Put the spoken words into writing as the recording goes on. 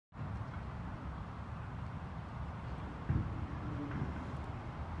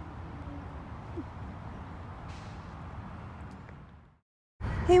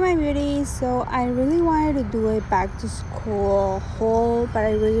Hey my beauties, so I really wanted to do a back to school haul, but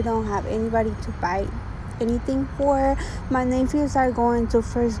I really don't have anybody to buy anything for. My nephews are going to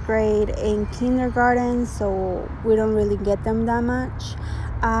first grade in kindergarten, so we don't really get them that much.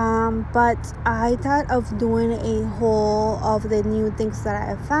 But I thought of doing a haul of the new things that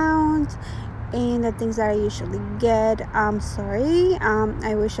I found and the things that I usually get. I'm sorry,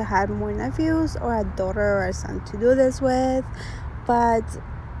 I wish I had more nephews or a daughter or a son to do this with, but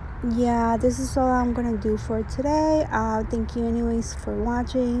yeah, this is all I'm gonna do for today. Thank you anyways for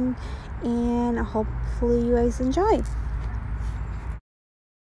watching, and hopefully you guys enjoy.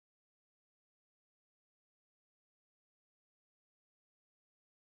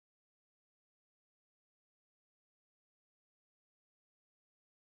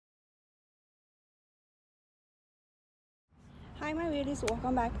 Hi my beauties,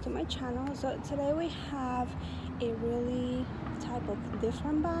 welcome back to my channel. So today we have a really type of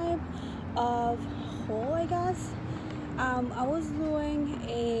different vibe of haul, I guess. I was doing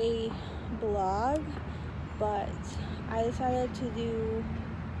a blog, but I decided to do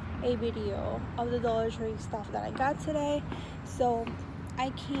a video of the Dollar Tree stuff that I got today. So I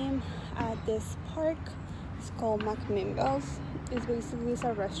came at this park. It's called McMinnville's. It's basically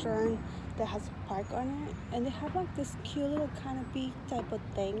a restaurant that has a park on it, and they have like this cute little canopy type of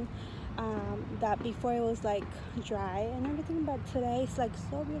thing that before it was like dry and everything, but today it's like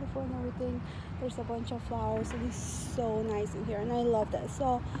so beautiful and everything. There's a bunch of flowers and it's so nice in here, and I love that.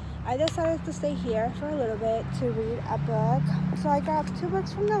 So I decided to stay here for a little bit to read a book. So I got 2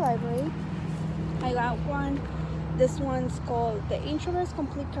 books from the library. I got one. This one's called The Introvert's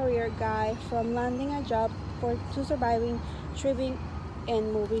Complete Career Guide from Landing a Job to Surviving, Thriving,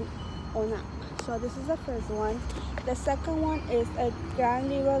 and Moving on Up. So this is the first one. The second one is El Gran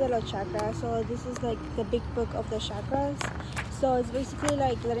Libro de los Chakras. So this is like the big book of the chakras. So it's basically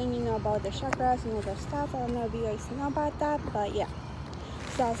like letting you know about the chakras and other stuff. I don't know if you guys know about that, but yeah.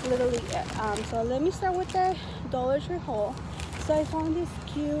 So that's literally it. So let me start with the Dollar Tree haul. So I found these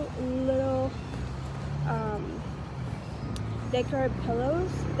cute little decorative pillows.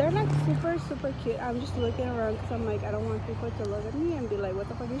 They're like super cute. I'm just looking around because I'm like, I don't want people to look at me and be like, what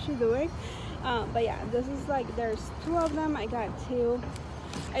the fuck is she doing? But yeah, this is like, there's 2 of them. I got 2.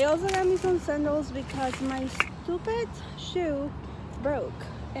 I also got me some sandals because my stupid shoe broke,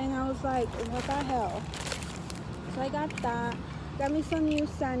 and I was like, what the hell? So I got that. Got me some new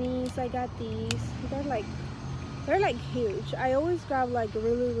sunnies. I got these. They're like huge. I always grab like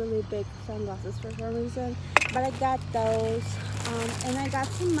really big sunglasses for some reason, but I got those. And I got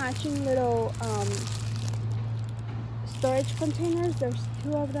some matching little storage containers. There's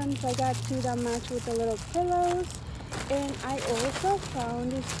 2 of them, so I got 2 that match with the little pillows. And I also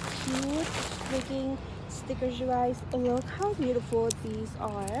found these cute freaking stickers, you guys. Look how beautiful these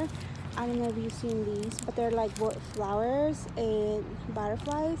are. I don't know if you've seen these, but they're like flowers and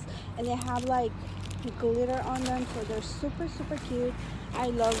butterflies, and they have like glitter on them, so they're super cute. I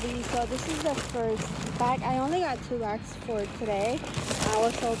love these. So this is the first bag. I only got 2 bags for today. I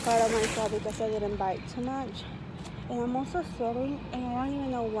was so proud of myself because I didn't buy too much. And I'm also sweating, and I don't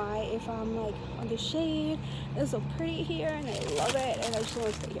even know why. If I'm like on the shade, it's so pretty here and I love it, and I just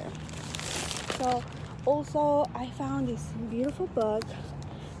want to stay here. So also I found this beautiful book.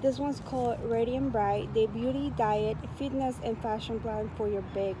 This one's called Radiant Bright, the Beauty, Diet, Fitness, and Fashion Plan for Your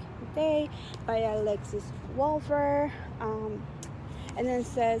Big Day by Alexis Wolfer. And then it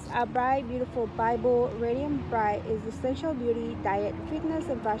says, a bright, beautiful Bible. Radiant Bright is the essential beauty, diet, fitness,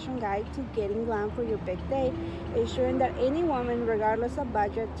 and fashion guide to getting glam for your big day, ensuring that any woman, regardless of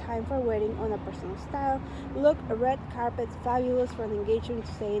budget, time for wedding on a personal style, look red carpet fabulous for an engagement,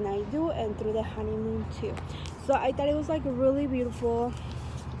 saying I do, and through the honeymoon too. So I thought it was like really beautiful.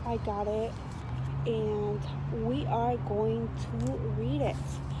 I got it, and we are going to read it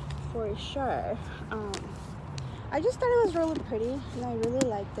for sure. I just thought it was really pretty, and I really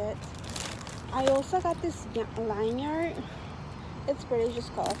liked it. I also got this lanyard. It's pretty,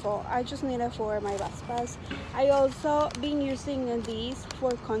 just colorful. I just need it for my backpacks. I also been using these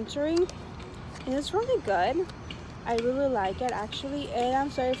for contouring, and it's really good. I really like it actually. And I'm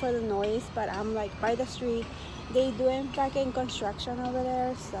sorry for the noise, but I'm like by the street. They doing fucking construction over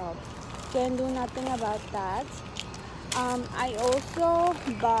there, so can't do nothing about that. I also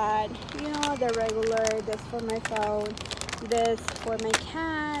bought, you know, the regular, this for my phone, this for my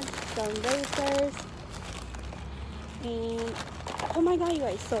cat, some razors, and oh my god, you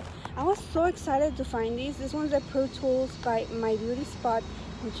guys, so I was so excited to find these. This one's a Pro Tools by My Beauty Spot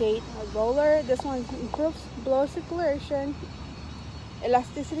Jade Roller. This one improves blood circulation,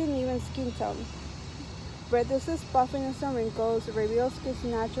 elasticity, and even skin tone. reduces puffiness and wrinkles, reveals skin's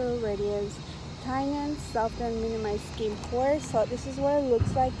natural radiance, tightens, softens, minimize skin pores. So this is what it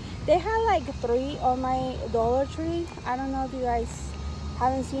looks like. They had like 3 on my Dollar Tree. I don't know if you guys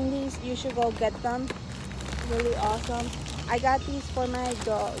haven't seen these. You should go get them. Really awesome. I got these for my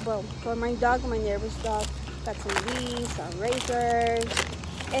dog. Well, for my dog, my neighbor's dog. Got some of these, some razors.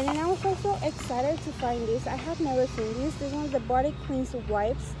 And then I was also excited to find this. I have never seen this. This one's the Body Cleanse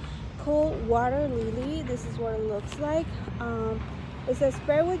Wipes Cool Water Lily. This is what it looks like. It says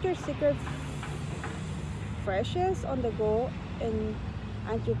pair with your secret freshes on the go and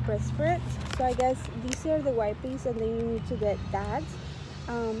antiperspirant. So I guess these are the wipes, and then you need to get that.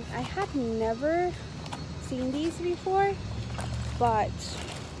 I have never seen these before, but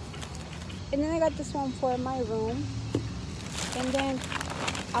and then I got this one for my room. And then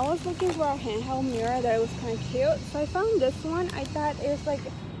I was looking for a handheld mirror that was kind of cute, so I found this one. I thought it was like,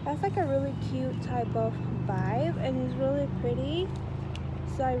 that's like a really cute type of vibe, and it's really pretty,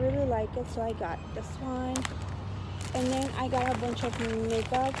 so I really like it. So I got this one. And then I got a bunch of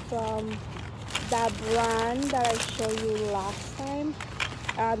makeup from that brand that I showed you last time,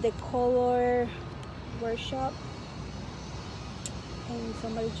 the Color Workshop. And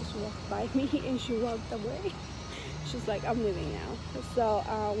somebody just walked by me and she walked away. She's like, I'm leaving now.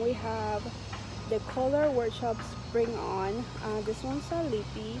 So we have the Color Workshop Spring On. This one's a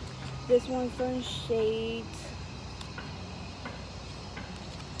lippy. This one's on shade.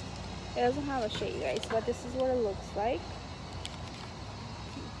 It doesn't have a shade, guys, but this is what it looks like.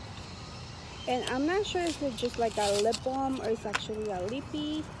 And I'm not sure if it's just like a lip balm or it's actually a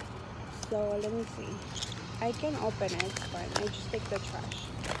lippy. So let me see. I can open it, it's fine. I just take the trash.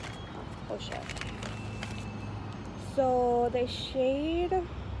 Oh shit. So the shade.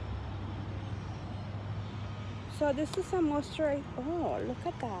 So this is a moisturizer. Oh, look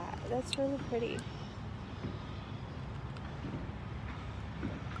at that. That's really pretty.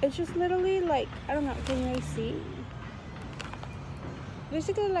 It's just literally like, I don't know, can you guys see?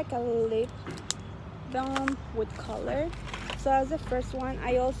 Basically like a lip balm with color. So that's the first one.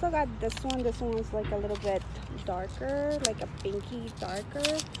 I also got this one. This one was like a little bit darker, like a pinky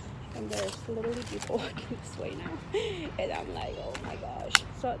darker. And there's literally people walking this way now. And I'm like, oh my gosh.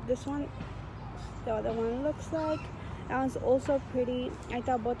 So this one, the other one looks like. That one's also pretty. I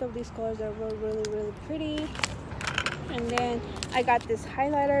thought both of these colors were really, really pretty. And then I got this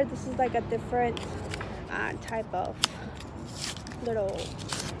highlighter. This is like a different type of little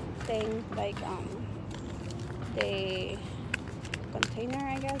thing, like the container,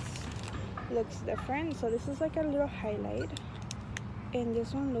 I guess, looks different. So this is like a little highlight, and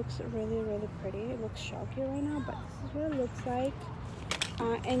this one looks really, really pretty. It looks chalky right now, but this is what it looks like.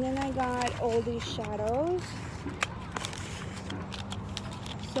 And then I got all these shadows.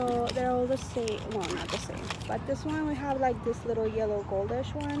 So they're all the same. Well, not the same, but this one we have like this little yellow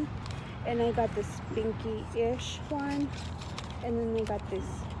goldish one, and I got this pinky-ish one, and then I got this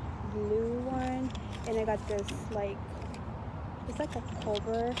blue one, and I got this like, it's like a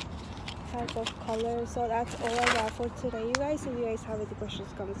cover type of color. So that's all I got for today, you guys. If you guys have any questions,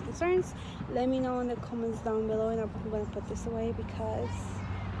 comments, concerns, let me know in the comments down below, and I'm gonna put this away because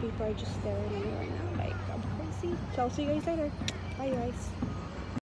people are just staring at me right now like I'm crazy. So I'll see you guys later. Bye, you guys.